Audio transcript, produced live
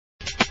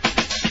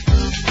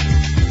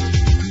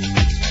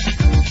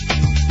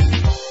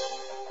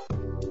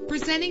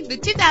Presenting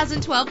the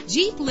 2012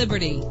 Jeep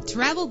Liberty.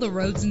 Travel the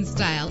roads in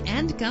style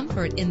and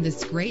comfort in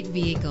this great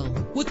vehicle.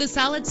 With a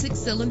solid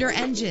 6-cylinder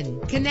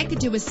engine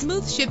connected to a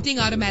smooth shifting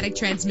automatic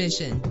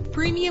transmission.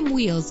 Premium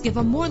wheels give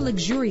a more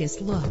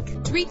luxurious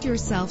look. Treat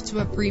yourself to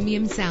a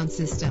premium sound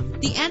system.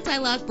 The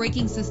anti-lock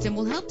braking system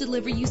will help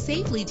deliver you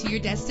safely to your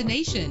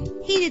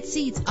destination. Heated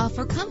seats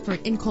offer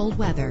comfort in cold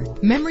weather.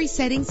 Memory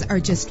settings are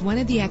just one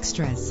of the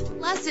extras.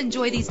 Plus,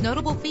 enjoy these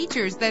notable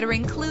features that are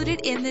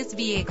included in this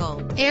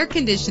vehicle: air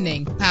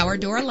conditioning, power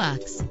door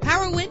locks,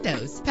 power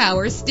windows,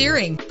 power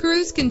steering,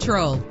 cruise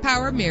control,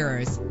 power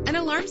mirrors, an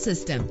alarm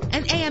system,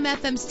 an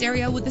AM/FM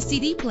stereo with a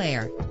CD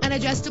player, an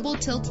adjustable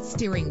tilt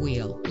steering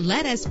wheel.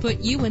 Let us put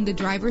you in the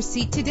driver's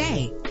seat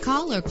today.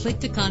 Call or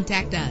click to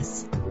contact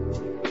us.